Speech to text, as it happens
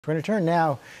We're going to turn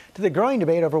now to the growing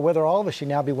debate over whether all of us should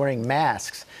now be wearing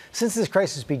masks. Since this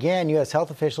crisis began, U.S. health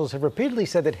officials have repeatedly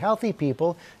said that healthy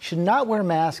people should not wear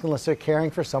masks unless they're caring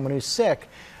for someone who's sick.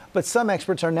 But some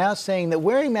experts are now saying that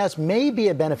wearing masks may be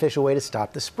a beneficial way to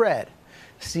stop the spread.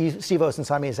 Steve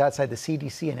Osunsami is outside the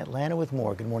CDC in Atlanta with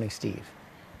more. Good morning, Steve.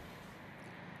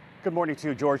 Good morning to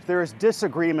you, George. There is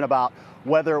disagreement about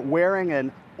whether wearing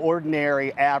an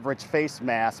ordinary average face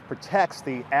mask protects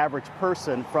the average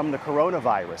person from the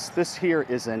coronavirus. This here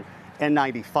is an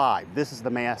N95. This is the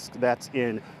mask that's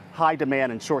in high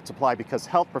demand and short supply because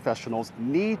health professionals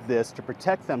need this to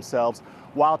protect themselves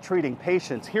while treating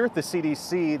patients. Here at the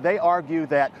CDC, they argue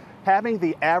that having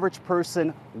the average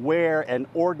person wear an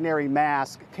ordinary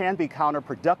mask can be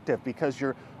counterproductive because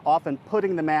you're often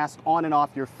putting the mask on and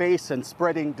off your face and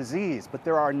spreading disease. But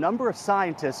there are a number of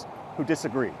scientists who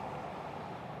disagree.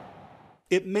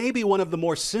 It may be one of the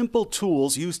more simple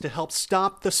tools used to help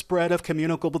stop the spread of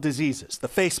communicable diseases, the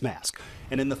face mask.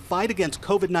 And in the fight against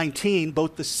COVID-19,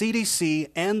 both the CDC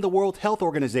and the World Health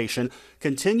Organization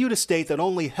continue to state that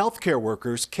only healthcare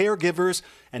workers, caregivers,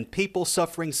 and people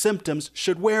suffering symptoms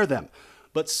should wear them.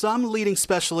 But some leading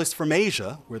specialists from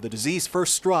Asia, where the disease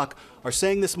first struck, are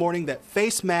saying this morning that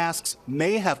face masks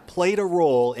may have played a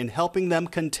role in helping them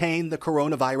contain the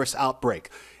coronavirus outbreak.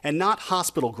 And not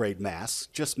hospital-grade masks,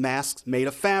 just masks made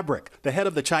of fabric. The head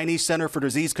of the Chinese Center for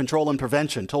Disease Control and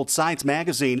Prevention told Science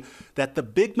magazine that the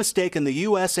big mistake in the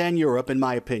U.S. and Europe, in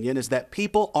my opinion, is that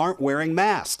people aren't wearing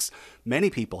masks. Many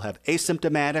people have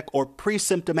asymptomatic or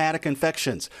pre-symptomatic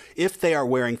infections. If they are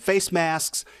wearing face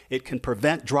masks, it can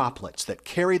prevent droplets that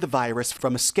carry the virus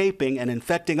from escaping and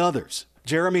infecting others.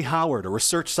 Jeremy Howard, a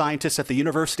research scientist at the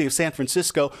University of San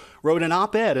Francisco, wrote an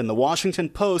op-ed in the Washington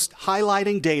Post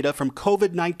highlighting data from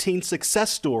COVID-19 success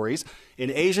stories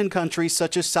in Asian countries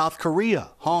such as South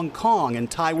Korea, Hong Kong, and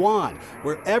Taiwan,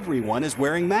 where everyone is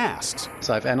wearing masks.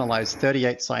 So I've analyzed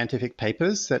 38 scientific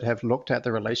papers that have looked at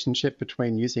the relationship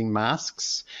between using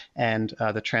masks and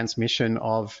the transmission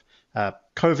of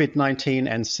COVID-19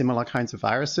 and similar kinds of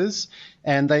viruses.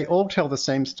 And they all tell the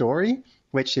same story,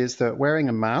 which is that wearing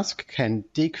a mask can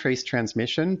decrease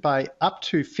transmission by up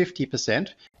to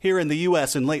 50%. Here in the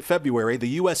U.S. in late February, the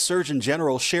U.S. Surgeon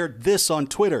General shared this on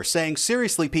Twitter, saying,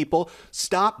 seriously, people,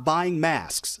 stop buying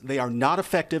masks. They are not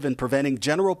effective in preventing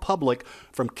general public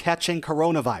from catching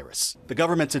coronavirus. The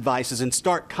government's advice is in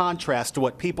stark contrast to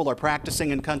what people are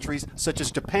practicing in countries such as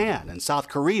Japan and South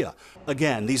Korea.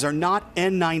 Again, these are not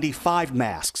N95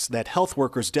 masks that health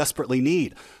workers desperately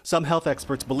need. Some health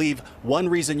experts believe one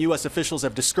reason U.S. officials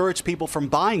have discouraged people from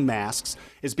buying masks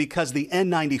is because the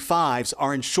N95s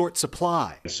are in short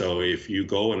supply. So if you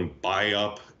go and buy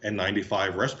up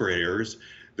N95 respirators,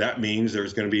 that means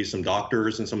there's going to be some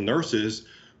doctors and some nurses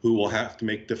who will have to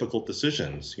make difficult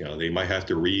decisions. You know, they might have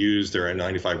to reuse their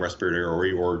N95 respirator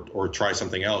or try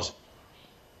something else.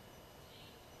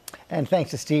 And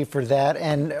thanks to Steve for that.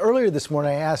 And earlier this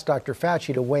morning, I asked Dr.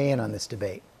 Fauci to weigh in on this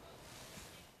debate.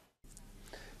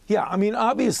 Yeah, I mean,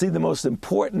 obviously the most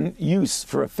important use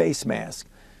for a face mask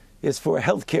is for a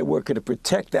healthcare worker to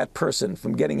protect that person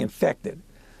from getting infected.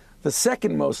 The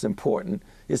second most important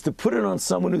is to put it on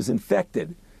someone who's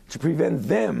infected to prevent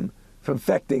them from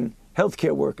infecting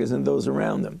healthcare workers and those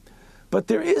around them. But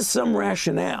there is some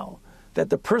rationale that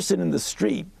the person in the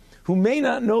street who may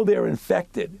not know they're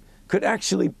infected could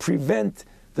actually prevent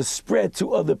the spread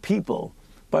to other people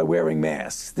by wearing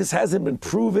masks. This hasn't been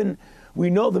proven. We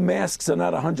know the masks are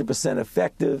not 100%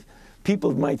 effective.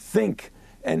 People might think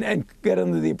and get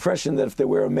under the impression that if they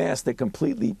wear a mask, they're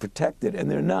completely protected, and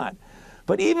they're not.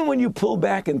 But even when you pull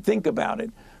back and think about it,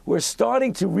 we're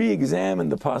starting to re-examine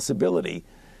the possibility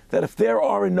that if there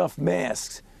are enough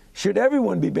masks, should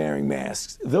everyone be wearing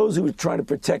masks? Those who are trying to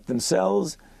protect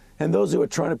themselves and those who are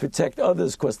trying to protect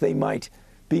others because they might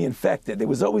be infected. There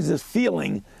was always this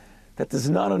feeling that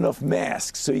there's not enough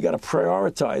masks, so you got to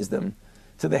prioritize them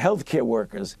to the healthcare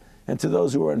workers and to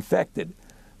those who are infected.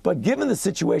 But given the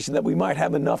situation that we might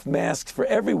have enough masks for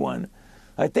everyone,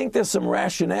 I think there's some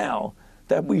rationale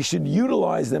that we should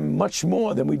utilize them much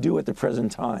more than we do at the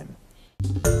present time.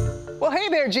 Well, hey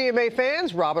there, GMA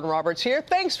fans. Robin Roberts here.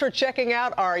 Thanks for checking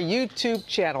out our YouTube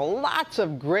channel. Lots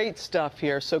of great stuff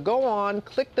here. So go on,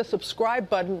 click the subscribe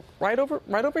button right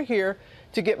over here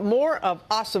to get more of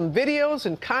awesome videos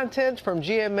and content from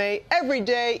GMA every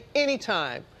day,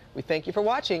 anytime. We thank you for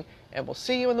watching, and we'll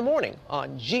see you in the morning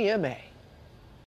on GMA.